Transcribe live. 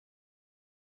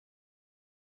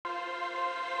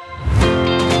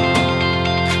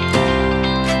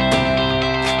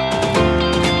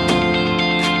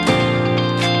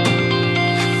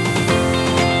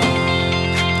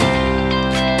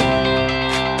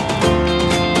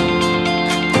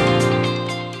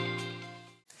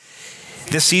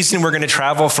This season, we're going to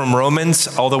travel from Romans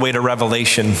all the way to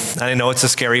Revelation. And I know it's a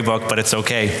scary book, but it's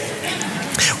okay.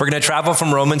 We're going to travel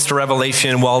from Romans to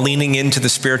Revelation while leaning into the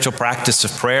spiritual practice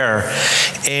of prayer.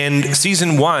 And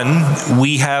season 1,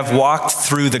 we have walked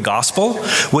through the gospel,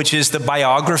 which is the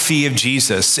biography of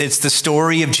Jesus. It's the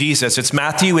story of Jesus. It's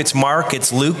Matthew, it's Mark,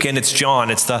 it's Luke, and it's John.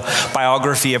 It's the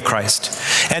biography of Christ.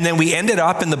 And then we ended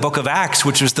up in the book of Acts,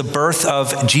 which was the birth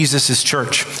of Jesus'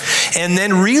 church. And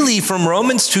then really from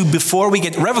Romans to before we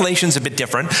get, Revelation's a bit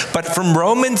different, but from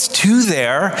Romans to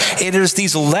there, it is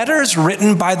these letters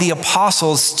written by the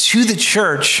apostles to the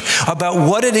church about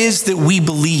what it is that we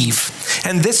believe.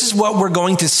 And this is what we're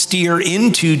going to steer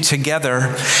into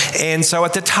together. And so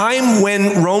at the time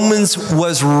when Romans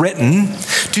was written,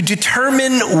 to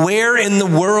determine where in the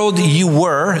world you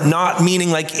were, not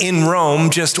meaning like in Rome,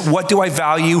 just what do I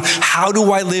value? How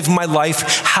do I live my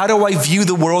life? How do I view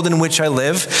the world in which I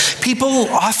live? People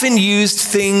often used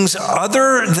things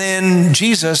other than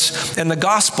Jesus and the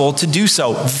gospel to do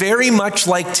so, very much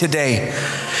like today.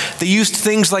 They used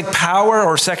things like power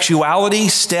or sexuality,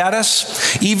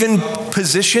 status, even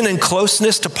position and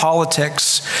closeness to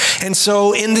politics. And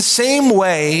so in the same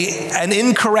way, an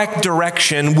incorrect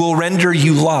direction will render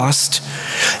you lost.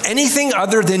 Anything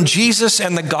other than Jesus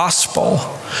and the gospel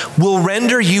will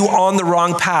render you on the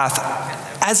wrong path.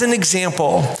 As an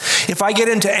example, if I get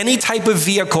into any type of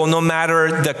vehicle, no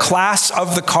matter the class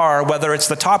of the car, whether it's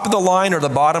the top of the line or the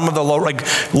bottom of the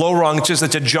low rung, it's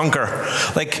a junker.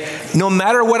 Like, no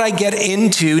matter what I get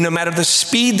into, no matter the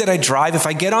speed that I drive, if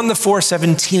I get on the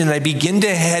 417 and I begin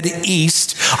to head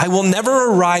east, I will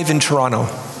never arrive in Toronto.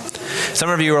 Some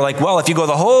of you are like, well, if you go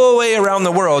the whole way around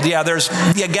the world, you get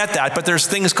that, but there's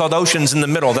things called oceans in the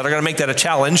middle that are going to make that a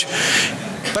challenge.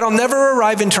 But I'll never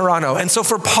arrive in Toronto. And so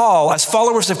for Paul, as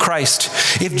followers of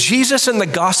Christ, if Jesus and the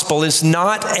gospel is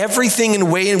not everything in the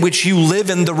way in which you live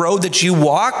and the road that you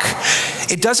walk,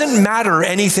 it doesn't matter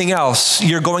anything else.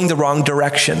 You're going the wrong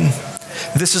direction.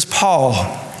 This is Paul.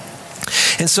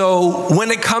 And so when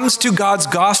it comes to God's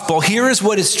gospel, here is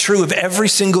what is true of every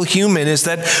single human, is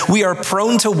that we are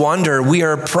prone to wander. We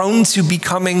are prone to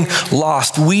becoming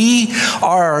lost. We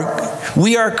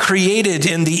are created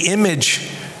in the image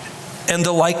and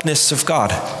the likeness of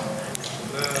God.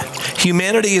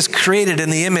 Humanity is created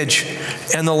in the image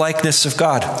and the likeness of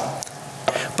God.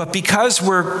 But because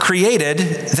we're created,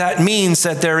 that means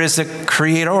that there is a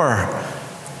creator.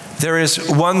 There is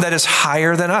one that is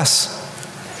higher than us.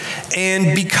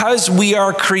 And because we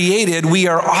are created, we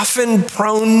are often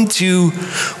prone to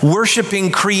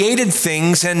worshiping created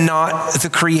things and not the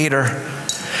Creator.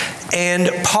 And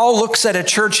Paul looks at a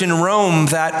church in Rome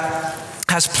that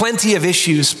has plenty of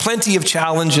issues, plenty of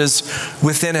challenges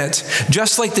within it,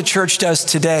 just like the church does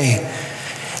today.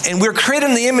 And we're created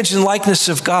in the image and likeness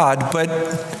of God,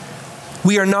 but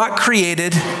we are not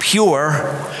created pure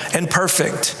and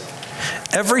perfect.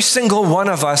 Every single one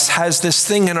of us has this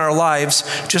thing in our lives,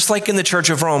 just like in the Church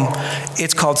of Rome.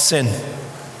 It's called sin.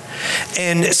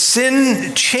 And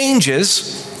sin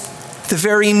changes the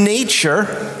very nature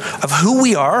of who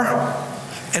we are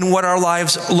and what our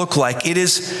lives look like. It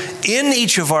is in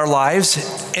each of our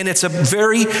lives, and it's a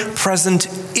very present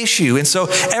issue. And so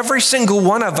every single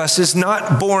one of us is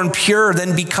not born pure,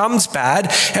 then becomes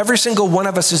bad. Every single one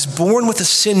of us is born with a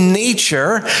sin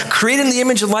nature, created in the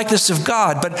image and likeness of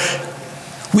God. But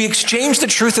we exchange the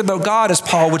truth about God, as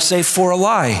Paul would say, for a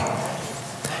lie.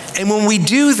 And when we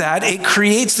do that, it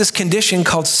creates this condition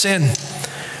called sin.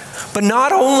 But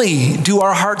not only do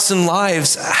our hearts and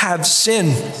lives have sin,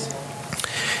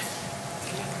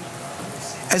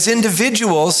 as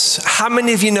individuals, how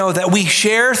many of you know that we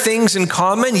share things in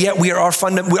common, yet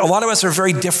a lot of us are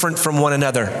very different from one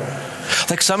another?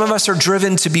 Like some of us are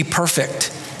driven to be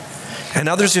perfect, and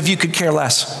others of you could care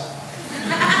less.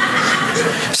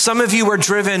 Some of you are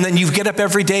driven and you get up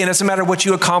every day and it doesn't matter what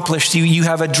you accomplished, you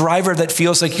have a driver that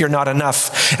feels like you're not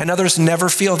enough, and others never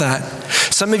feel that.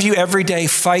 Some of you every day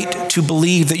fight to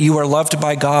believe that you are loved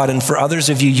by God, and for others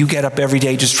of you, you get up every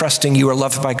day just trusting you are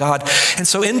loved by God. And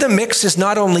so in the mix is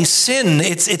not only sin,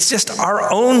 it's just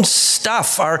our own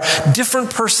stuff, our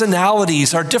different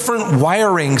personalities, our different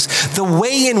wirings, the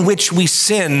way in which we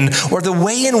sin, or the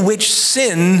way in which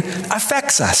sin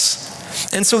affects us.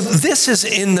 And so this is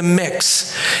in the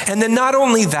mix. And then not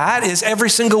only that, is every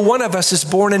single one of us is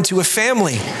born into a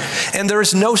family. And there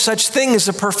is no such thing as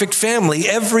a perfect family.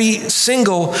 Every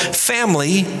single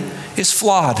family is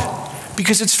flawed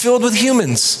because it's filled with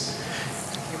humans.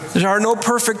 There are no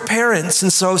perfect parents,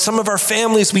 and so some of our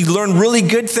families, we learn really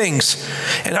good things,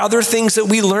 and other things that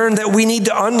we learn that we need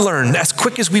to unlearn as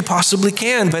quick as we possibly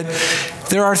can. But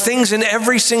there are things in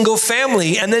every single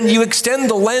family, and then you extend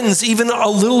the lens even a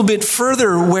little bit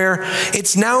further, where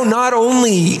it's now not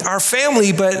only our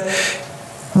family, but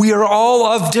we are all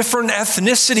of different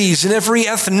ethnicities, and every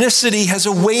ethnicity has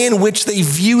a way in which they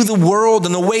view the world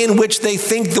and the way in which they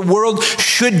think the world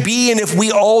should be. And if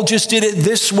we all just did it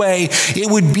this way,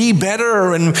 it would be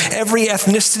better. And every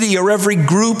ethnicity or every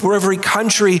group or every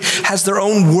country has their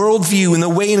own worldview and the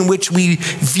way in which we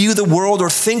view the world or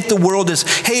think the world is,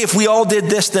 hey, if we all did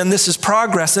this, then this is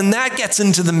progress. And that gets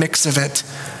into the mix of it.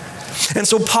 And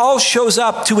so Paul shows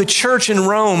up to a church in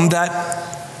Rome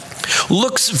that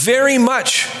looks very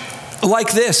much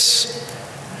like this.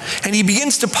 And he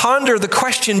begins to ponder the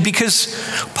question, because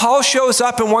Paul shows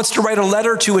up and wants to write a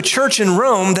letter to a church in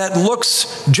Rome that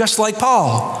looks just like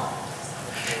Paul.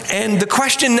 And the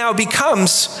question now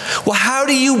becomes, well, how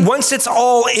do you, once it's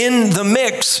all in the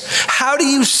mix, how do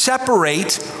you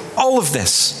separate all of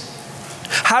this?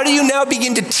 How do you now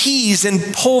begin to tease and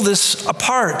pull this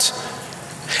apart?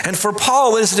 And for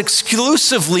Paul, it is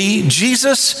exclusively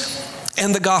Jesus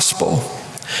and the gospel.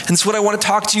 And it's what I want to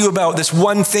talk to you about, this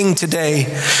one thing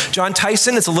today. John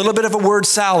Tyson, it's a little bit of a word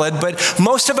salad, but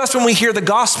most of us, when we hear the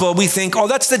gospel, we think, oh,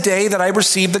 that's the day that I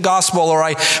received the gospel, or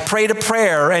I prayed a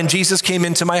prayer and Jesus came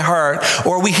into my heart.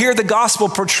 Or we hear the gospel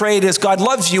portrayed as God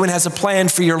loves you and has a plan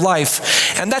for your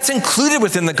life. And that's included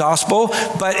within the gospel,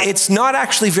 but it's not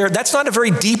actually that's not a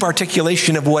very deep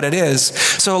articulation of what it is.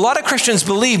 So a lot of Christians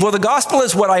believe, well, the gospel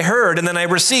is what I heard and then I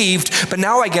received, but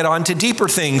now I get on to deeper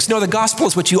things. No, the gospel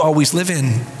is what you always live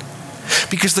in.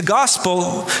 Because the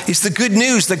gospel is the good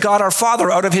news that God our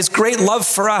Father, out of his great love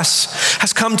for us,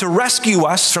 has come to rescue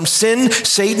us from sin,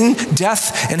 Satan,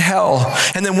 death, and hell.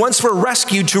 And then once we're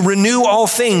rescued, to renew all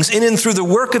things in and through the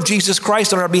work of Jesus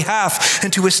Christ on our behalf,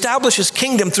 and to establish his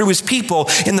kingdom through his people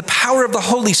in the power of the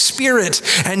Holy Spirit.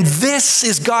 And this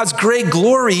is God's great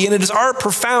glory, and it is our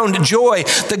profound joy.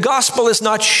 The gospel is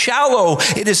not shallow,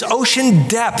 it is ocean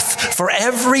depth for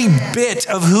every bit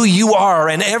of who you are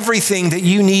and everything that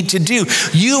you need to do.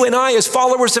 You and I, as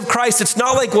followers of Christ, it's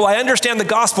not like, well, I understand the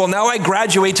gospel, now I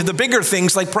graduate to the bigger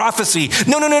things like prophecy.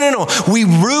 No. We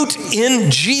root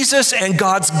in Jesus and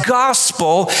God's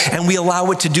gospel, and we allow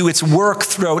it to do its work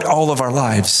throughout all of our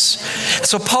lives.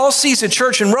 So Paul sees a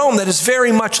church in Rome that is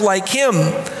very much like him.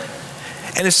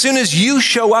 And as soon as you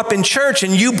show up in church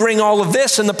and you bring all of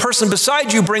this, and the person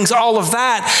beside you brings all of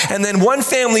that, and then one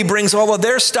family brings all of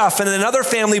their stuff, and another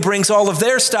family brings all of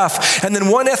their stuff, and then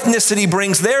one ethnicity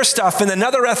brings their stuff, and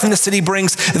another ethnicity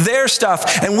brings their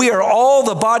stuff, and we are all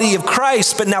the body of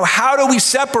Christ. But now, how do we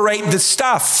separate the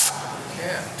stuff?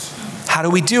 How do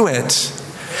we do it?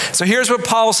 So here's what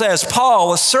Paul says.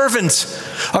 Paul, a servant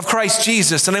of Christ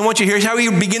Jesus. And I want you to hear how he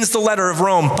begins the letter of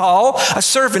Rome. Paul, a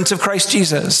servant of Christ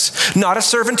Jesus. Not a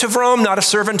servant of Rome, not a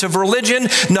servant of religion,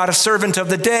 not a servant of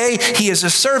the day. He is a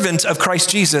servant of Christ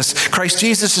Jesus. Christ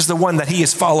Jesus is the one that he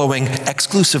is following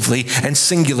exclusively and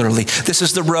singularly. This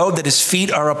is the road that his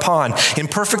feet are upon.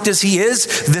 Imperfect as he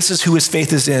is, this is who his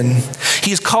faith is in.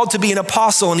 He is called to be an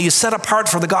apostle, and he is set apart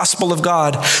for the gospel of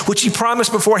God, which he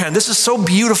promised beforehand. This is so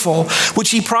beautiful, which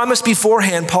he promised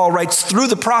beforehand, Paul writes, through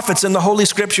the prophets and the Holy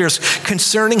Scriptures,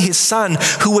 concerning his son,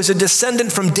 who was a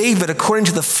descendant from David according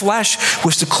to the flesh,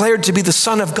 was declared to be the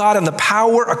Son of God in the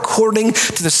power according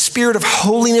to the Spirit of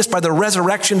holiness by the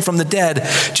resurrection from the dead,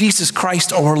 Jesus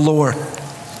Christ our Lord.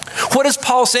 What is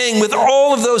Paul saying with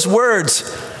all of those words?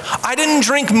 I didn't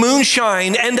drink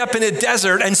moonshine, end up in a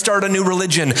desert, and start a new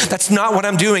religion. That's not what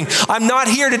I'm doing. I'm not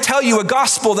here to tell you a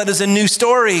gospel that is a new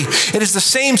story. It is the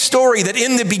same story that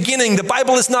in the beginning, the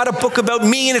Bible is not a book about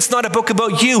me, and it's not a book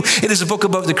about you. It is a book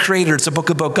about the Creator. It's a book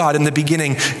about God. In the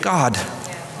beginning, God.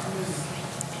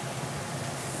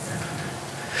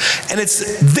 And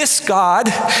it's this God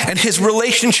and his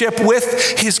relationship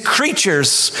with his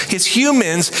creatures, his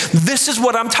humans. This is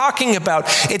what I'm talking about.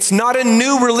 It's not a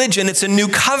new religion. It's a new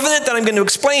covenant that I'm going to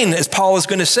explain, as Paul is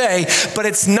going to say, but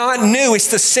it's not new. It's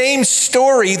the same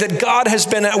story that God has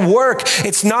been at work.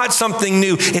 It's not something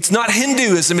new. It's not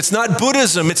Hinduism. It's not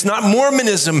Buddhism. It's not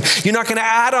Mormonism. You're not going to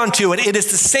add on to it. It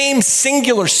is the same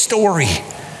singular story.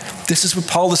 This is what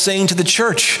Paul is saying to the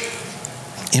church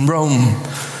in Rome,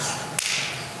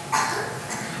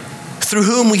 through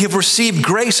whom we have received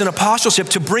grace and apostleship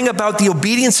to bring about the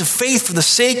obedience of faith for the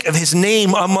sake of his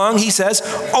name among, he says,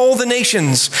 all the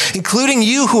nations, including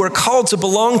you who are called to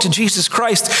belong to Jesus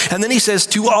Christ. And then he says,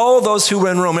 to all those who are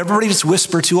in Rome. Everybody just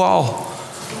whisper, to all.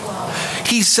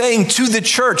 he's saying to the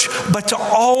church, but to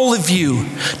all of you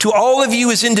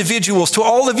as individuals, to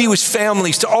all of you as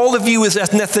families, to all of you as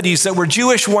ethnicities, that we're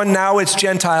Jewish, one now it's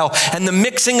Gentile. And the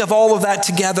mixing of all of that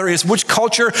together is which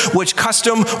culture, which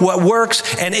custom, what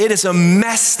works, and it is a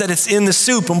mess that it's in the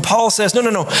soup. And Paul says, no,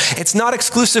 it's not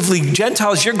exclusively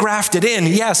Gentiles, you're grafted in,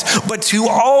 yes, but to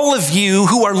all of you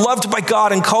who are loved by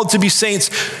God and called to be saints,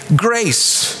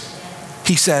 grace,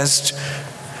 he says,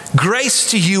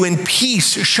 grace to you and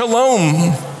peace,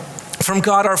 shalom, from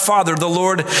God our Father, the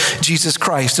Lord Jesus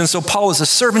Christ. And so Paul is a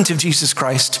servant of Jesus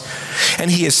Christ, and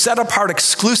he is set apart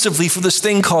exclusively for this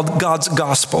thing called God's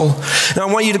gospel. Now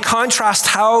I want you to contrast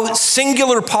how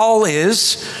singular Paul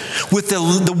is with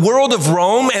the world of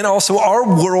Rome and also our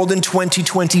world in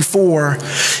 2024.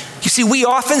 You see, we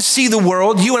often see the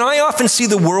world, you and I often see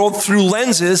the world through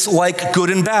lenses like good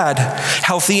and bad,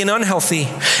 healthy and unhealthy,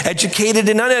 educated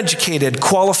and uneducated,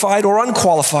 qualified or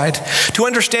unqualified. To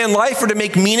understand life or to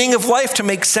make meaning of life, to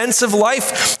make sense of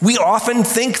life, we often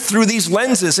think through these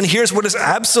lenses. And here's what is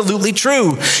absolutely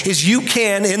true, is you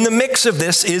can, in the mix of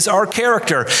this, is our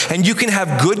character. And you can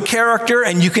have good character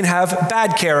and you can have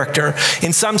bad character.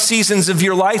 In some seasons of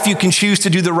your life, you can choose to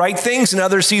do the right things. In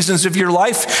other seasons of your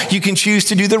life, you can choose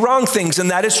to do the wrong things, and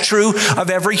that is true of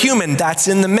every human. That's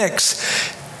in the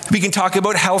mix. We can talk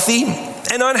about healthy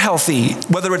and unhealthy,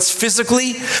 whether it's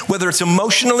physically, whether it's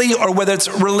emotionally, or whether it's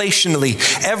relationally.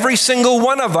 Every single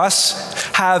one of us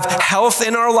have health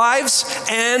in our lives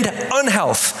and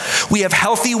unhealth. We have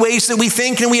healthy ways that we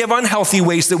think, and we have unhealthy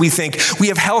ways that we think. We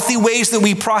have healthy ways that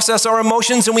we process our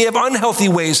emotions, and we have unhealthy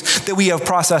ways that we have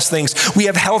processed things. We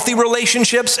have healthy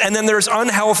relationships, and then there's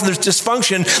unhealth, there's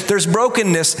dysfunction, there's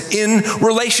brokenness in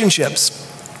relationships.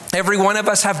 Every one of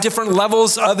us have different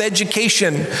levels of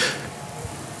education,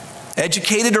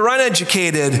 educated or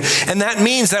uneducated. And that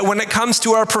means that when it comes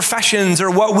to our professions or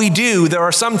what we do, there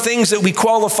are some things that we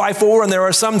qualify for and there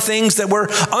are some things that we're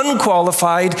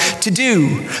unqualified to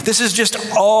do. This is just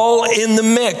all in the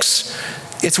mix.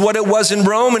 It's what it was in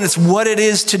Rome and it's what it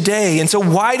is today. And so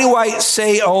why do I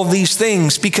say all these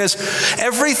things? Because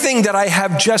everything that I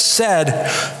have just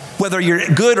said, whether you're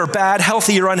good or bad,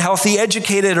 healthy or unhealthy,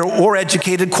 educated or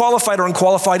educated, qualified or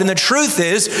unqualified, and the truth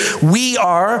is we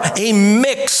are a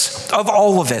mix of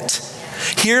all of it.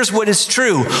 Here's what is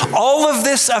true. All of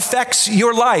this affects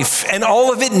your life, and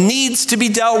all of it needs to be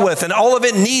dealt with, and all of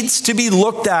it needs to be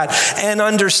looked at and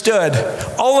understood.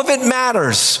 All of it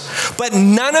matters, but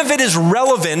none of it is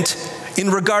relevant in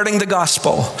regarding the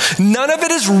gospel. None of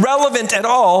it is relevant at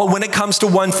all when it comes to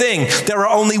one thing. There are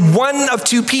only one of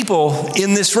two people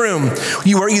in this room.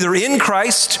 You are either in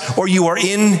Christ or you are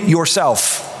in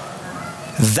yourself.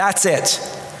 That's it.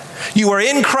 You are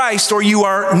in Christ or you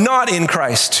are not in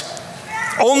Christ.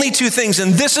 Only two things,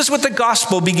 and this is what the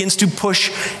gospel begins to push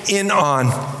in on.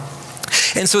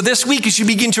 And so this week, as you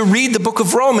begin to read the book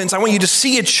of Romans, I want you to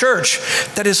see a church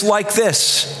that is like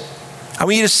this. I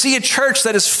want you to see a church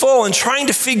that is full and trying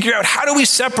to figure out how do we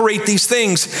separate these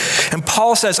things. And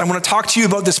Paul says, I want to talk to you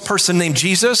about this person named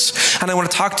Jesus, and I want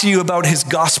to talk to you about his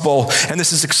gospel. And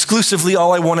this is exclusively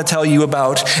all I want to tell you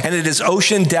about. And it is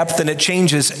ocean depth, and it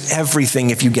changes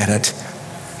everything if you get it.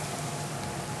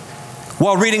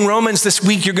 While reading Romans this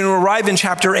week, you're going to arrive in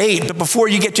chapter 8. But before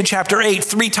you get to chapter 8,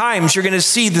 3 times you're going to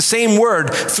see the same word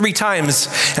 3 times.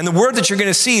 And the word that you're going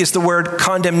to see is the word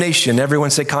condemnation. Everyone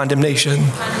say condemnation.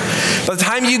 By the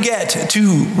time you get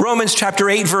to Romans chapter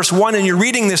 8, verse 1, and you're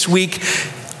reading this week,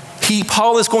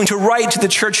 Paul is going to write to the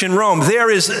church in Rome.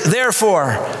 There is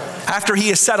therefore, after he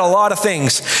has said a lot of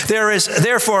things, there is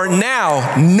therefore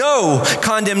now no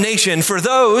condemnation for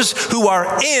those who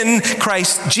are in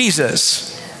Christ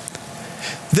Jesus.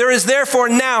 There is therefore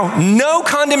now no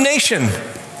condemnation.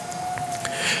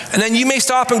 And then you may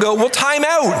stop and go, well, time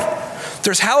out.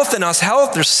 There's health in us,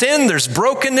 health, there's sin, there's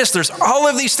brokenness, there's all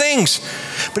of these things.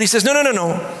 But he says, no.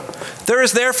 There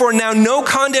is therefore now no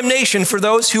condemnation for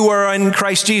those who are in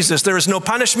Christ Jesus. There is no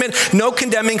punishment, no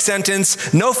condemning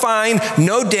sentence, no fine,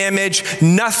 no damage,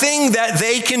 nothing that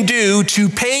they can do to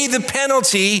pay the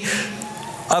penalty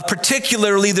of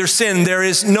particularly their sin. There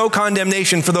is no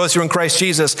condemnation for those who are in Christ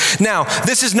Jesus. Now,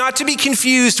 this is not to be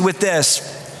confused with this.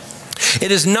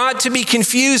 It is not to be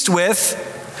confused with,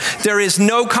 there is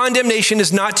no condemnation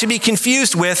is not to be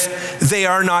confused with, they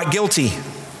are not guilty.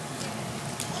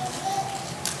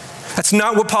 That's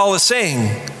not what Paul is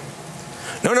saying.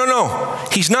 No.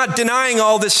 He's not denying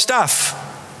all this stuff.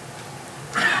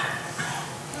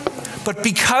 But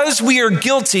because we are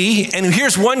guilty, and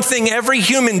here's one thing every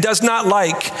human does not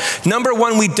like. Number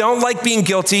one, we don't like being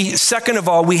guilty. Second of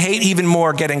all, we hate even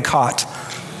more getting caught.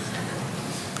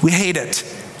 We hate it.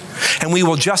 And we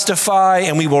will justify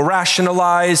and we will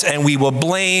rationalize and we will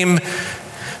blame.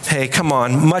 Hey, come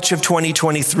on. Much of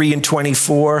 2023 and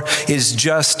 24 is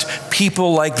just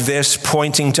people like this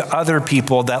pointing to other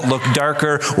people that look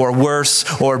darker or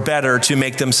worse or better to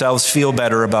make themselves feel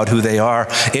better about who they are.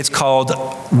 It's called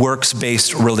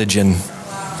works-based religion.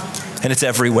 And it's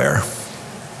everywhere.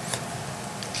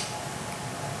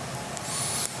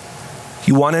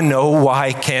 You want to know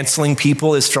why canceling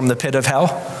people is from the pit of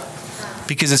hell?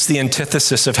 Because it's the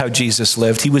antithesis of how Jesus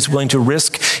lived. He was willing to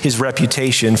risk his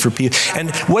reputation for people.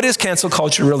 And what is cancel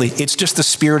culture really? It's just the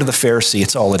spirit of the Pharisee.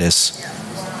 It's all it is.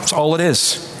 It's all it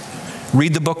is.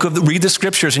 Read the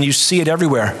scriptures and you see it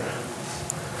everywhere.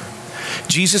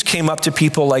 Jesus came up to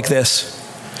people like this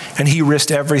and he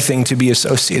risked everything to be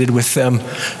associated with them,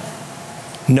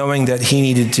 knowing that he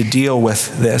needed to deal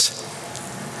with this.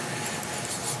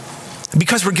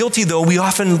 Because we're guilty, though, we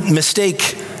often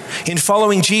mistake in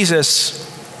following Jesus,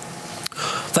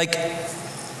 like,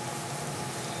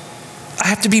 I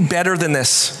have to be better than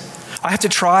this. I have to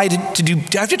try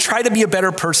to be a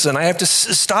better person. I have to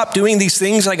stop doing these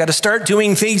things. I got to start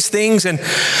doing these things. And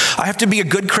I have to be a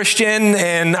good Christian.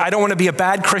 And I don't want to be a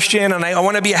bad Christian. And I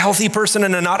want to be a healthy person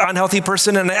and a not unhealthy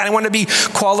person. And I want to be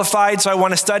qualified, so I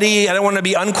want to study. I don't want to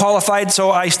be unqualified,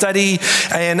 so I study.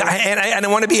 And I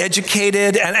want to be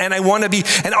educated. And I want to be,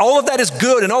 and all of that is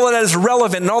good. And all of that is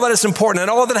relevant. And all that is important. And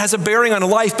all of that has a bearing on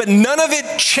life. But none of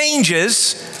it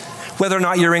changes whether or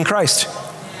not you're in Christ.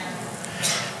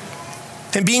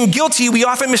 And being guilty, we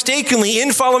often mistakenly,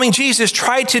 in following Jesus,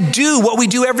 try to do what we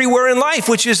do everywhere in life,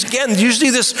 which is, again, usually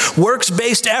this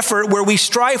works-based effort where we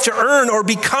strive to earn or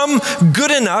become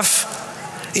good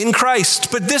enough in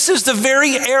Christ. But this is the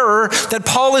very error that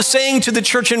Paul is saying to the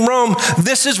church in Rome.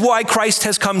 This is why Christ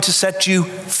has come to set you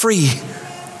free.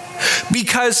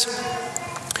 Because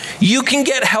you can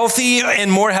get healthy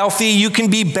and more healthy. You can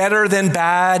be better than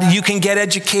bad. You can get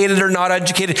educated or not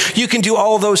educated. You can do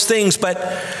all those things, but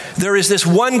there is this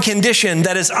one condition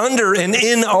that is under and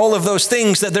in all of those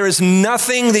things, that there is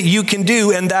nothing that you can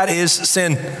do, and that is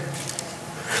sin.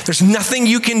 There's nothing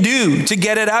you can do to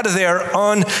get it out of there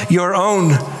on your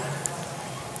own.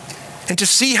 And to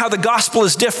see how the gospel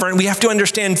is different, we have to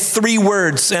understand 3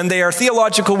 words, and they are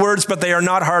theological words, but they are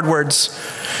not hard words.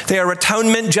 They are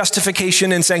atonement,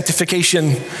 justification, and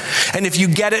sanctification. And if you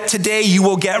get it today, you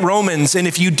will get Romans. And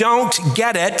if you don't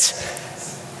get it,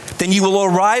 then you will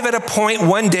arrive at a point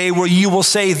one day where you will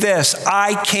say this: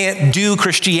 I can't do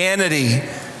Christianity.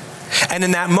 And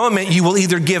in that moment, you will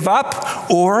either give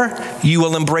up or you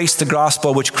will embrace the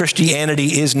gospel, which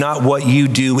Christianity is not what you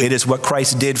do. It is what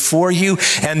Christ did for you.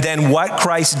 And then what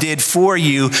Christ did for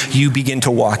you, you begin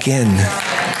to walk in.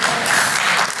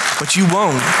 But you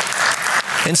won't.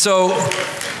 And so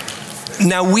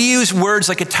now we use words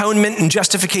like atonement and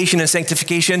justification and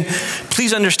sanctification.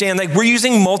 Please understand, like, we're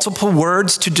using multiple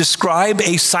words to describe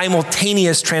a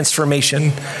simultaneous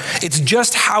transformation. It's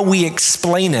just how we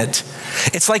explain it.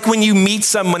 It's like when you meet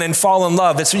someone and fall in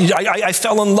love. I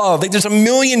fell in love. Like, there's a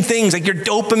million things, like your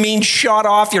dopamine shot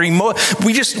off,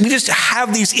 we just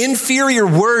have these inferior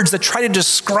words that try to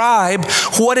describe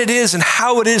what it is and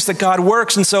how it is that God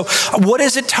works. And so what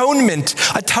is atonement?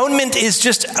 Atonement is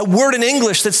just a word in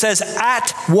English that says at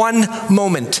one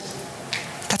moment.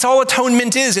 That's all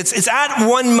atonement is. It's at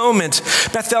one moment.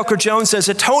 Beth Velker-Jones says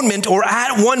atonement, or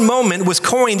at one moment, was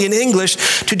coined in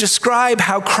English to describe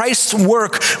how Christ's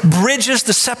work bridges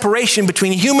the separation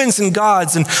between humans and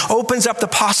gods and opens up the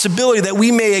possibility that we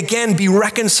may again be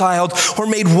reconciled or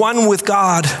made one with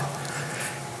God.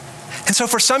 And so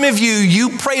for some of you,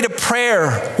 you prayed a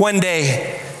prayer one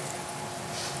day.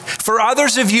 For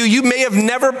others of you, you may have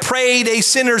never prayed a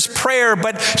sinner's prayer,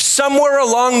 but somewhere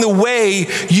along the way,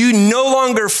 you no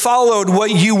longer followed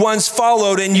what you once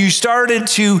followed, and you started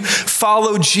to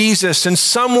follow Jesus. And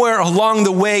somewhere along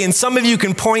the way, and some of you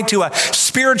can point to a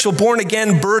spiritual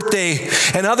born-again birthday,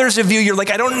 and others of you, you're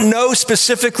like, I don't know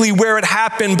specifically where it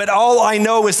happened, but all I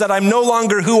know is that I'm no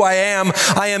longer who I am.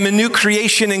 I am a new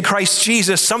creation in Christ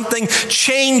Jesus. Something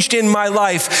changed in my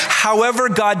life. However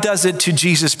God does it, to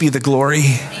Jesus be the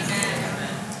glory.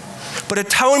 But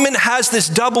atonement has this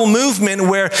double movement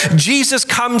where Jesus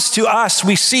comes to us.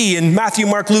 We see in Matthew,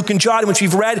 Mark, Luke, and John, which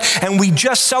we've read, and we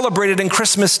just celebrated in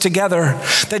Christmas together,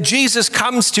 that Jesus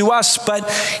comes to us,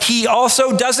 but he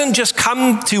also doesn't just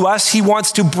come to us. He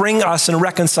wants to bring us and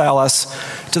reconcile us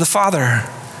to the Father.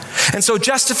 And so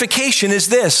justification is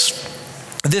this.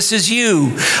 This is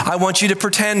you. I want you to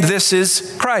pretend this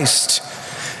is Christ.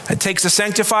 It takes a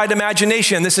sanctified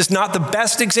imagination. This is not the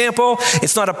best example.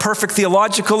 It's not a perfect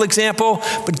theological example,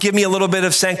 but give me a little bit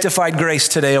of sanctified grace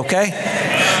today,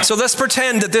 okay? So let's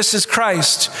pretend that this is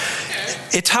Christ.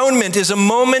 Atonement is a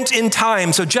moment in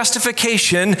time. So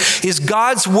justification is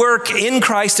God's work in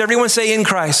Christ. Everyone say in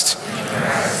Christ.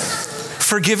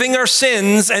 Forgiving our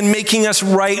sins and making us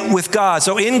right with God.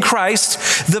 So in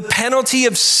Christ, the penalty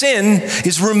of sin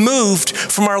is removed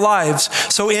from our lives.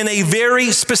 So in a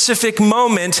very specific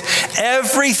moment,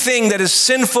 everything that is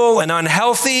sinful and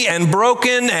unhealthy and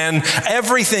broken and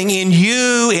everything in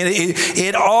you,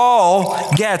 it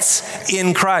all gets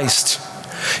in Christ.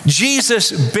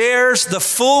 Jesus bears the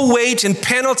full weight and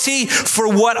penalty for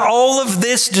what all of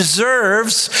this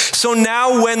deserves. So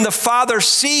now when the Father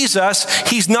sees us,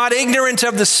 he's not ignorant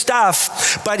of the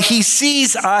stuff, but he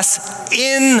sees us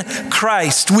in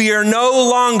Christ. We are no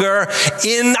longer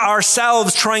in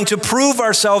ourselves trying to prove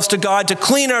ourselves to God, to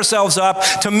clean ourselves up,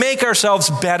 to make ourselves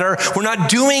better. We're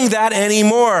not doing that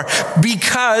anymore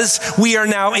because we are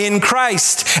now in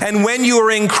Christ. And when you are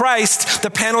in Christ,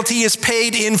 the penalty is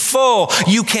paid in full.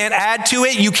 You can't add to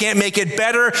it. You can't make it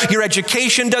better. Your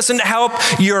education doesn't help.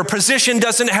 Your position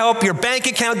doesn't help. Your bank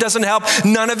account doesn't help.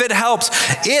 None of it helps.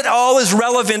 It all is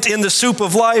relevant in the soup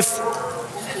of life.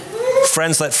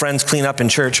 Friends let friends clean up in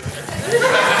church.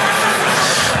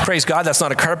 Praise God, that's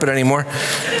not a carpet anymore.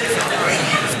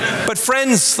 But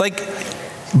friends, like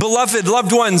beloved,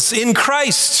 loved ones in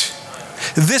Christ,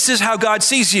 this is how God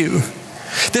sees you.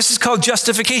 This is called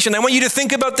justification. I want you to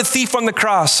think about the thief on the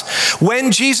cross.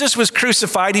 When Jesus was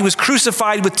crucified, he was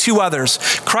crucified with two others.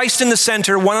 Christ in the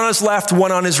center, one on his left,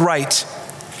 one on his right.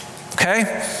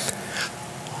 Okay?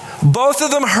 Both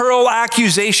of them hurl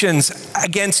accusations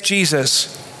against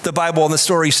Jesus, the Bible and the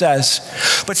story says.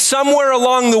 But somewhere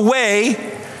along the way,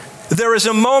 there is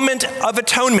a moment of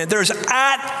atonement. There's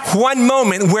at one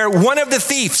moment where one of the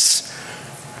thieves,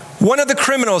 one of the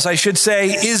criminals, I should say,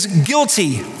 is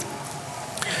guilty.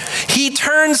 He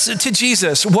turns to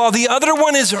Jesus while the other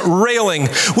one is railing,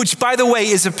 which, by the way,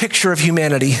 is a picture of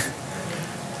humanity.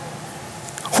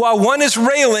 While one is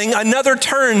railing, another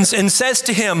turns and says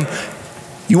to him,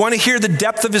 you want to hear the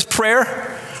depth of his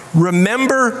prayer?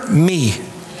 Remember me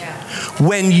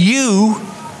when you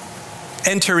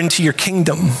enter into your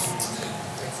kingdom.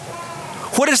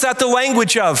 What is that the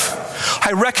language of?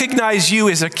 I recognize you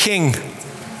as a king.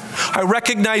 I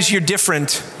recognize you're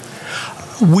different.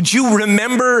 Would you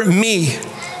remember me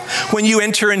when you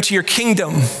enter into your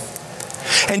kingdom?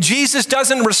 And Jesus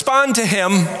doesn't respond to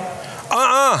him,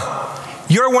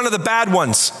 you're one of the bad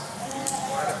ones.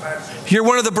 You're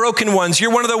one of the broken ones.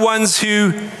 You're one of the ones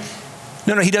who,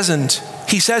 no, he doesn't.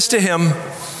 He says to him,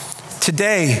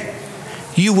 today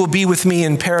you will be with me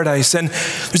in paradise. And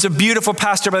there's a beautiful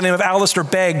pastor by the name of Alistair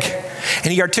Begg,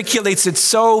 and he articulates it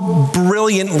so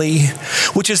brilliantly,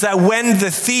 which is that when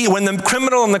the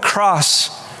criminal on the cross,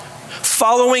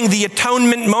 following the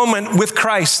atonement moment with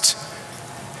Christ,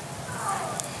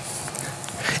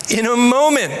 in a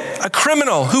moment, a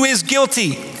criminal who is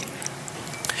guilty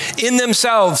in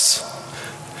themselves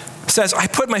says, I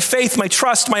put my faith, my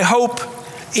trust, my hope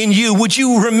in you. Would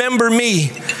you remember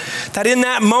me? That in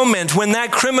that moment, when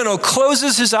that criminal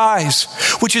closes his eyes,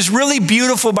 which is really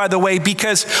beautiful, by the way,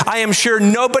 because I am sure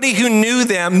nobody who knew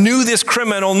this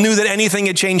criminal, knew that anything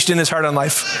had changed in his heart and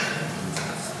life.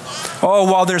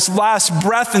 Oh, while there's last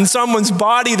breath in someone's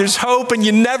body, there's hope, and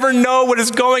you never know what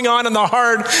is going on in the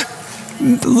heart.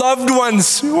 Loved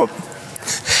ones,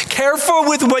 careful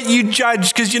with what you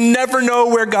judge, because you never know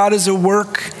where God is at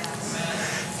work.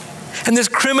 And this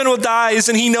criminal dies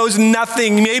and he knows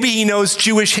nothing. Maybe he knows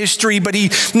Jewish history, but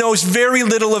he knows very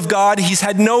little of God. He's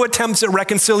had no attempts at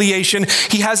reconciliation.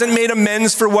 He hasn't made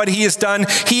amends for what he has done.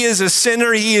 He is a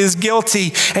sinner. He is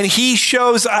guilty. And he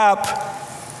shows up.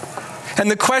 And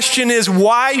the question is,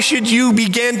 why should you be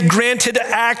granted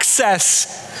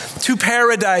access to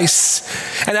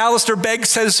paradise? And Alistair Begg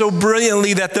says so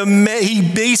brilliantly that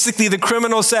the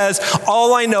criminal says,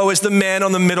 all I know is the man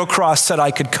on the middle cross said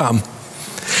I could come.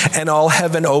 And all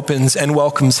heaven opens and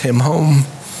welcomes him home.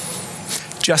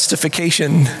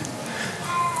 Justification.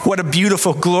 What a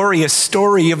beautiful, glorious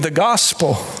story of the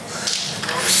gospel.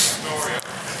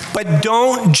 But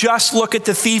don't just look at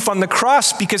the thief on the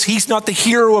cross, because he's not the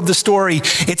hero of the story.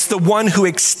 It's the one who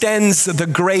extends the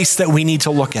grace that we need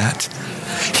to look at.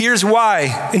 Here's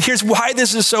why. And here's why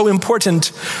this is so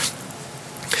important.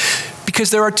 Because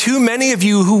there are too many of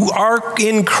you who are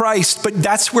in Christ, but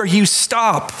that's where you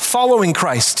stop following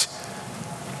Christ.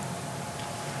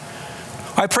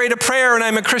 I prayed a prayer and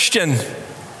I'm a Christian.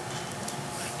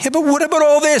 Yeah, but what about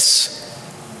all this?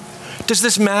 Does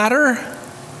this matter?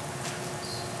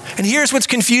 And here's what's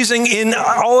confusing in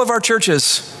all of our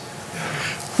churches.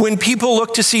 When people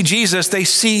look to see Jesus, they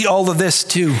see all of this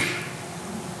too.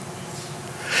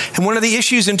 And one of the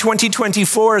issues in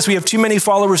 2024 is we have too many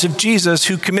followers of Jesus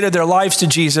who committed their lives to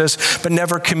Jesus, but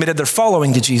never committed their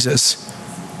following to Jesus.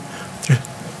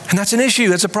 And that's an issue,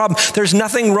 that's a problem. There's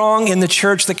nothing wrong in the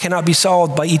church that cannot be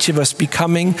solved by each of us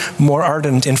becoming more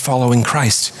ardent in following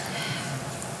Christ.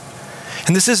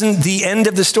 And this isn't the end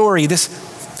of the story.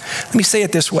 Let me say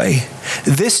it this way.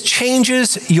 This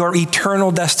changes your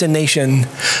eternal destination.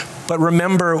 But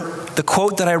remember, the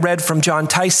quote that I read from John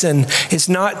Tyson is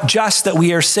not just that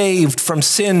we are saved from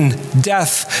sin,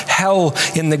 death, hell,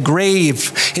 in the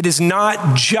grave. It is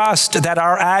not just that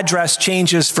our address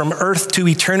changes from earth to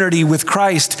eternity with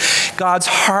Christ. God's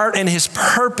heart and his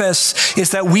purpose is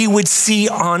that we would see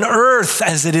on earth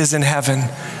as it is in heaven.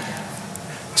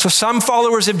 So some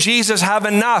followers of Jesus have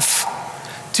enough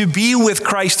to be with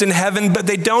Christ in heaven, but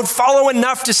they don't follow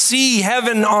enough to see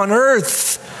heaven on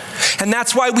earth. And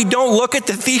that's why we don't look at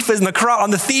the thief or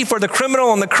the criminal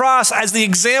on the cross as the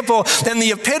example and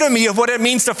the epitome of what it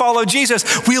means to follow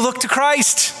Jesus. We look to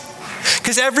Christ,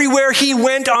 because everywhere he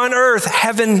went on earth,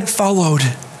 heaven followed.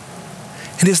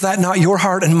 And is that not your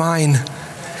heart and mine?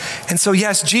 And so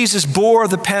yes, Jesus bore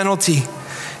the penalty,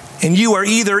 and you are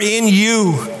either in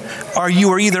you or you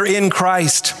are either in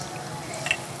Christ.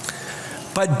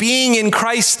 But being in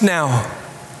Christ now,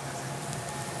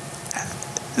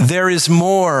 there is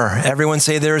more. Everyone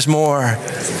say there is more.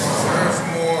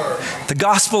 The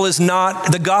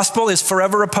gospel is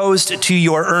forever opposed to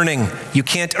your earning. You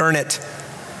can't earn it.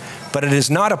 But it is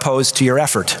not opposed to your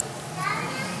effort.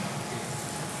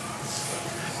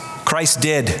 Christ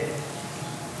did.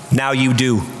 Now you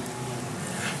do.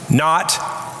 Not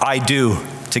I do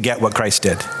to get what Christ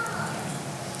did.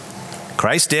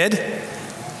 Christ did.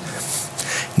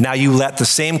 Now you let the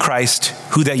same Christ,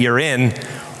 who that you're in,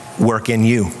 work in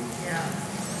you. Yeah.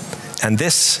 And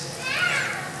this,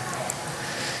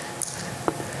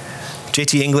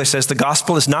 J.T. English says, the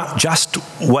gospel is not just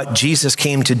what Jesus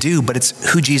came to do, but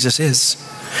it's who Jesus is.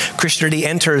 Christianity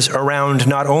enters around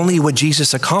not only what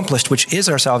Jesus accomplished, which is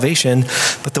our salvation,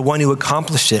 but the one who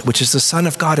accomplished it, which is the Son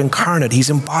of God incarnate. He's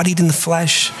embodied in the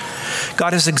flesh.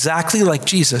 God is exactly like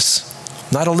Jesus,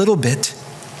 not a little bit.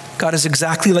 God is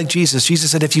exactly like Jesus.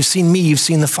 Jesus said, if you've seen me, you've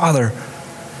seen the Father.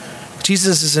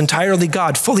 Jesus is entirely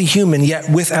God, fully human, yet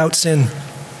without sin.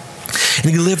 And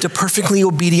he lived a perfectly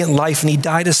obedient life, and he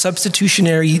died a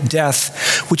substitutionary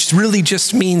death, which really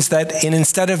just means that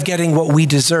instead of getting what we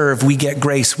deserve, we get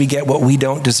grace, we get what we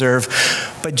don't deserve.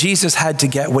 But Jesus had to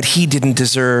get what he didn't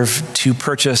deserve to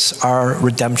purchase our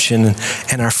redemption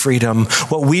and our freedom.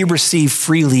 What we receive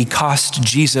freely cost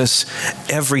Jesus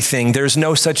everything. There's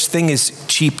no such thing as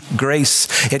cheap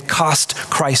grace. It cost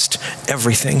Christ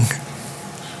everything.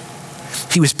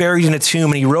 He was buried in a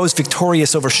tomb, and he rose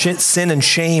victorious over sin and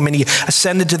shame, and he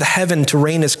ascended to the heaven to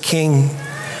reign as king.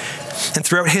 And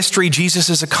throughout history, Jesus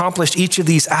has accomplished each of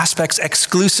these aspects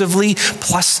exclusively,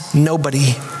 plus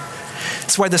nobody.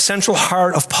 That's why the central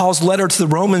heart of Paul's letter to the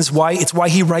Romans, it's why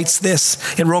he writes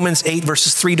this in Romans 8,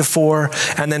 verses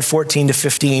 3-4, and then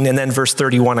 14-15, and then verse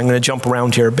 31. I'm going to jump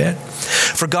around here a bit.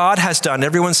 For God has done,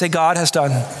 everyone say God has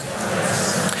done,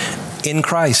 in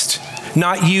Christ.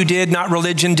 Not you did, not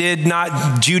religion did,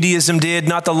 not Judaism did,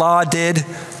 not the law did.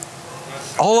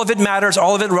 All of it matters,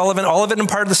 all of it relevant, all of it in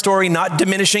part of the story, not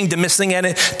diminishing, dismissing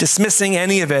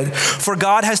any of it. For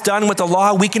God has done what the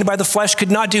law, weakened by the flesh,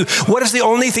 could not do. What is the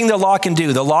only thing the law can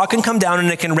do? The law can come down and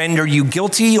it can render you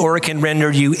guilty or it can render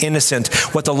you innocent.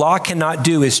 What the law cannot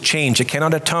do is change. It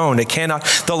cannot atone.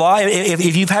 The law,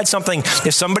 if you've had something,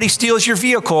 if somebody steals your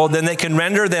vehicle, then they can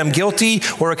render them guilty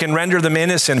or it can render them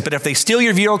innocent. But if they steal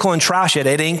your vehicle and trash it,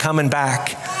 it ain't coming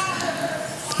back.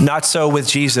 Not so with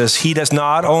Jesus. He does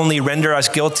not only render us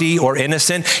guilty or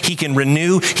innocent, he can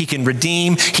renew, he can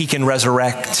redeem, he can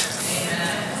resurrect.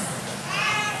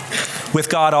 With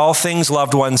God, all things,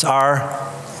 loved ones,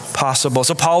 are possible.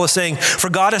 So Paul is saying, for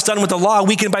God has done what the law,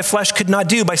 weakened by flesh, could not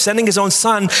do. By sending his own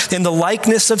son in the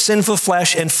likeness of sinful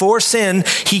flesh, and for sin,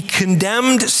 he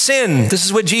condemned sin. This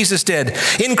is what Jesus did.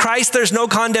 In Christ, there's no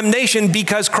condemnation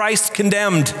because Christ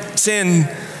condemned sin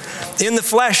in the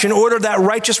flesh, in order that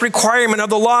righteous requirement of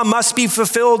the law must be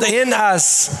fulfilled in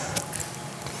us,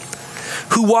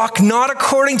 who walk not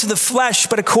according to the flesh,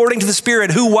 but according to the Spirit.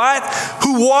 Who what?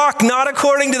 Who walk not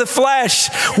according to the flesh.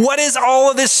 What is all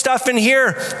of this stuff in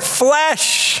here?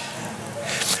 Flesh.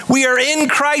 We are in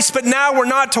Christ, but now we're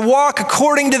not to walk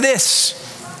according to this,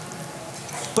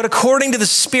 but according to the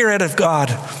Spirit of God.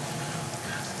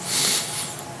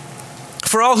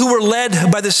 For all who were led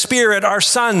by the Spirit are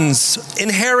sons.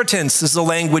 Inheritance is the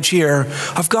language here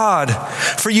of God.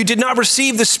 For you did not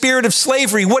receive the spirit of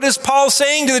slavery. What is Paul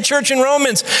saying to the church in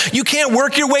Romans? You can't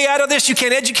work your way out of this. You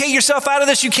can't educate yourself out of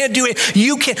this. You can't do it.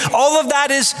 You can't. All of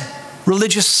that is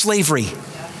religious slavery.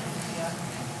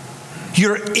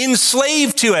 You're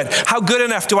enslaved to it. How good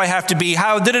enough do I have to be?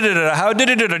 How da-da-da-da, how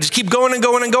da-da-da-da. Just keep going and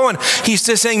going and going. He's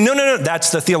just saying, no.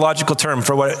 That's the theological term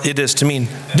for what it is to mean.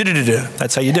 Da-da-da-da.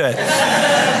 That's how you do it.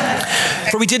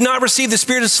 For we did not receive the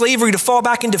spirit of slavery to fall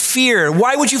back into fear.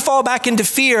 Why would you fall back into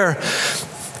fear?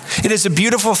 It is a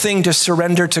beautiful thing to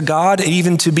surrender to God,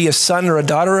 even to be a son or a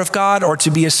daughter of God, or to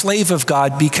be a slave of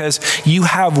God, because you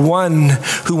have one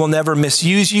who will never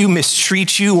misuse you,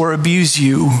 mistreat you, or abuse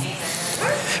you.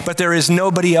 But there is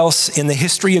nobody else in the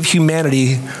history of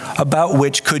humanity about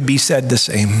which could be said the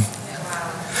same.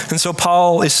 And so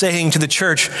Paul is saying to the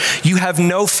church, you got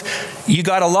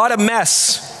a lot of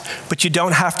mess, but you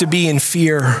don't have to be in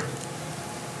fear.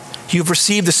 You've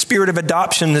received the spirit of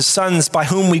adoption as sons, by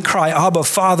whom we cry, Abba,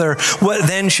 Father. What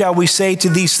then shall we say to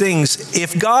these things?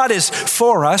 If God is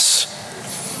for us,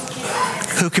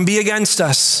 who can be against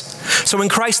us? So in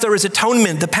Christ there is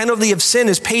atonement. The penalty of sin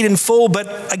is paid in full.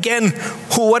 But again,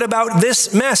 what about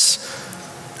this mess?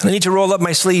 I need to roll up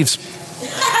my sleeves.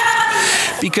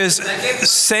 Because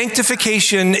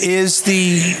sanctification is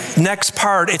the next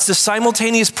part. It's the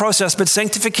simultaneous process, but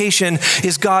sanctification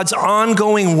is God's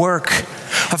ongoing work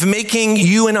of making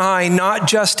you and I not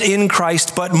just in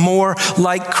Christ, but more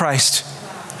like Christ.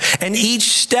 And each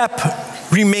step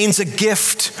remains a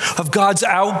gift of God's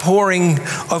outpouring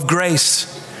of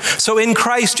grace. So in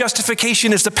Christ,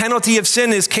 justification is the penalty of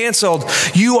sin is canceled.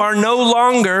 You are no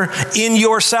longer in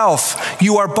yourself.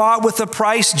 You are bought with a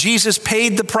price. Jesus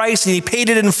paid the price, and he paid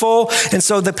it in full. And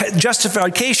so the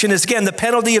justification is, again, the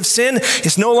penalty of sin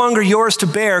is no longer yours to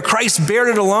bear. Christ bared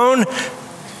it alone,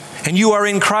 and you are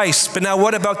in Christ. But now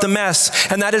what about the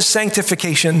mess? And that is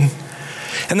sanctification.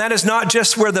 And that is not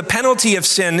just where the penalty of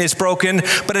sin is broken,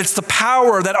 but it's the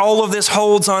power that all of this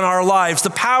holds on our lives. The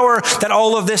power that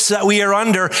all of this that we are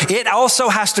under, it also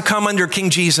has to come under King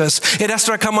Jesus. It has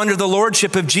to come under the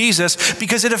lordship of Jesus,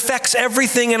 because it affects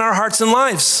everything in our hearts and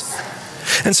lives.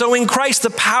 And so in Christ,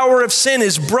 the power of sin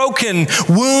is broken.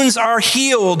 Wounds are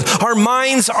healed. Our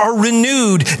minds are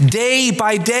renewed day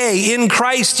by day. In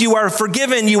Christ, you are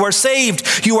forgiven. You are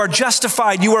saved. You are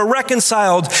justified. You are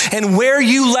reconciled. And where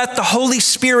you let the Holy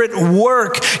Spirit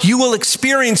work, you will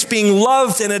experience being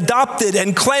loved and adopted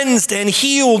and cleansed and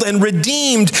healed and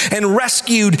redeemed and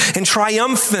rescued and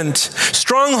triumphant.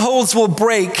 Strongholds will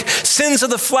break. Sins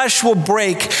of the flesh will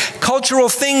break. Cultural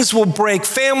things will break.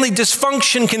 Family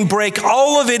dysfunction can break.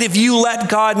 All of it if you let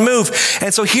God move.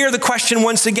 And so here the question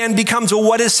once again becomes, well,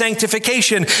 what is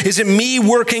sanctification? Is it me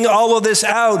working all of this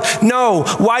out? No.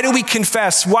 Why do we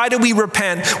confess? Why do we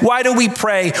repent? Why do we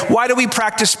pray? Why do we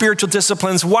practice spiritual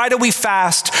disciplines? Why do we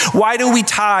fast? Why do we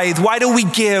tithe? Why do we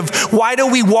give? Why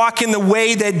do we walk in the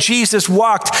way that Jesus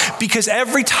walked? Because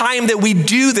every time that we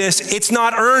do this, it's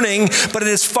not earning, but it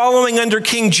is following under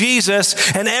King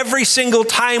Jesus. And every single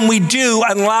time we do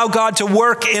and allow God to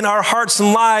work in our hearts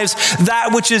and lives,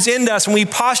 that which is in us, when we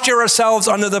posture ourselves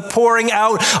under the pouring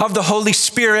out of the Holy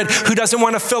Spirit, who doesn't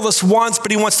want to fill us once,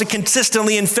 but he wants to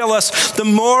consistently infill us, the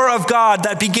more of God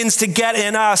that begins to get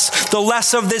in us, the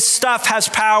less of this stuff has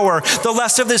power, the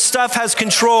less of this stuff has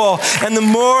control, and the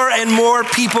more and more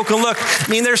people can look. I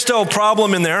mean, there's still a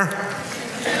problem in there.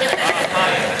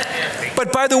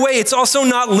 But by the way, it's also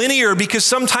not linear, because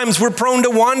sometimes we're prone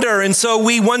to wander, and so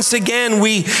we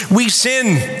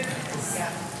sin.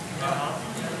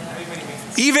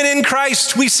 Even in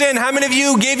Christ, we sin. How many of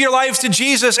you gave your lives to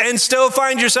Jesus and still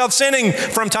find yourself sinning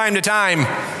from time to time?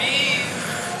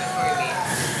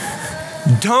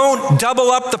 Don't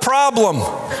double up the problem.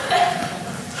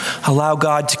 Allow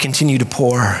God to continue to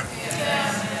pour.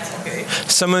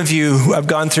 Some of you have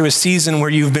gone through a season where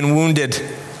you've been wounded.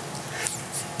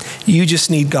 You just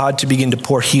need God to begin to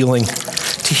pour healing,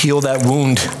 to heal that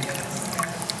wound.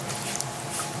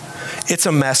 It's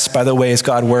a mess, by the way, as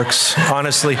God works.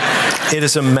 Honestly, it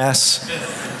is a mess.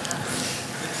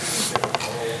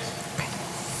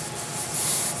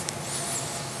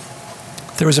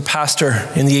 There was a pastor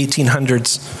in the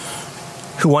 1800s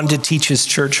who wanted to teach his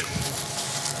church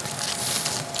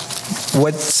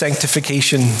what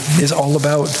sanctification is all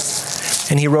about.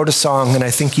 And he wrote a song, and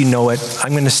I think you know it.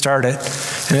 I'm going to start it.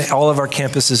 And at all of our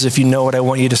campuses, if you know it, I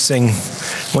want you to sing.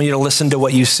 I want you to listen to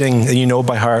what you sing that you know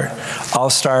by heart. I'll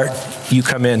start, you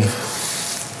come in.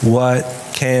 What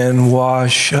can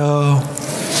wash away?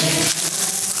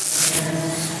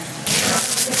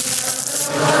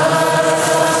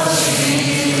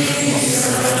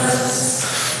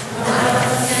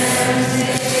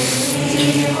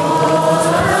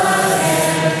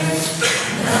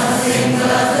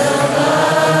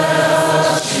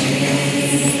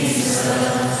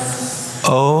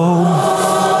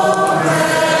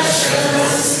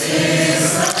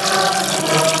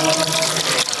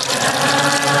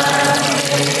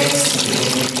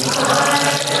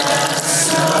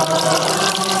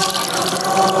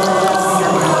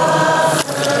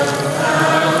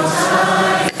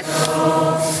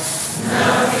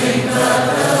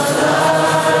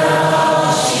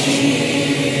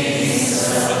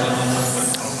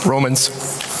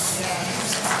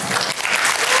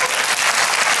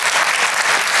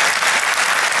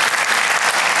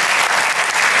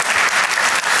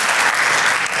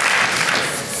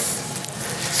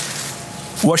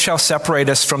 What shall separate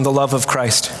us from the love of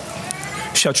Christ?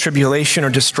 Shall tribulation or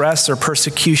distress or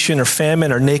persecution or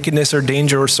famine or nakedness or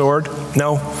danger or sword?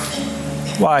 No.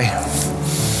 Why?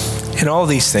 In all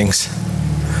these things,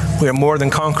 we are more than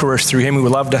conquerors through him who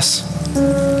loved us.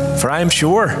 For I am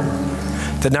sure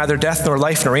that neither death nor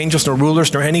life nor angels nor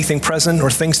rulers nor anything present nor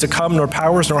things to come nor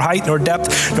powers nor height nor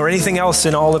depth nor anything else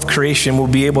in all of creation will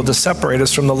be able to separate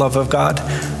us from the love of God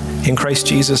in Christ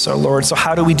Jesus our Lord. So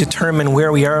how do we determine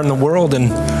where we are in the world and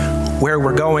where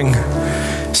we're going?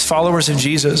 As followers of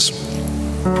Jesus,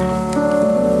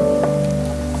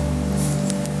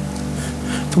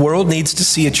 the world needs to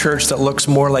see a church that looks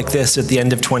more like this at the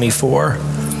end of 24.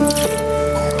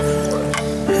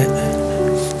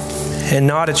 And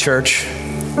not a church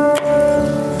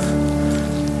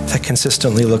that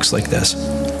consistently looks like this.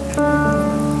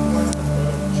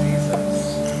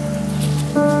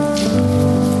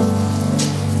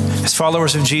 As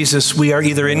followers of Jesus, we are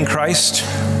either in Christ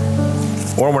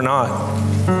or we're not.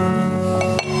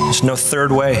 There's no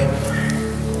third way.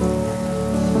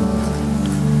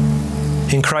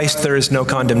 In Christ, there is no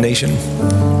condemnation.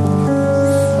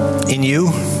 In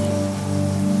you,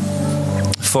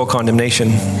 full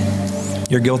condemnation.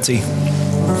 You're guilty,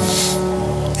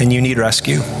 and you need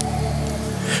rescue.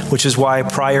 Which is why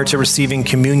prior to receiving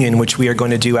communion, which we are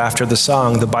going to do after the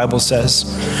song, the Bible says,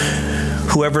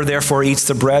 whoever therefore eats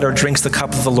the bread or drinks the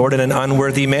cup of the Lord in an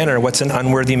unworthy manner. What's an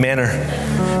unworthy manner?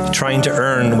 Trying to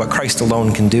earn what Christ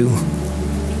alone can do.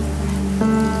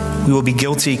 We will be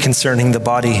guilty concerning the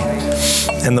body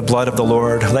and the blood of the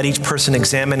Lord. Let each person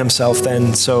examine himself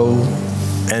then, so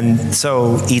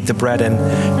eat the bread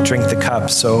and drink the cup.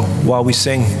 So while we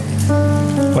sing,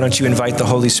 why don't you invite the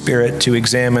Holy Spirit to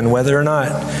examine whether or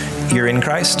not you're in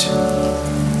Christ?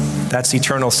 That's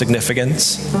eternal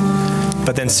significance.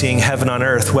 But then seeing heaven on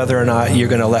earth, whether or not you're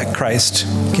going to let Christ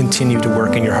continue to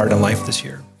work in your heart and life this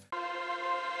year.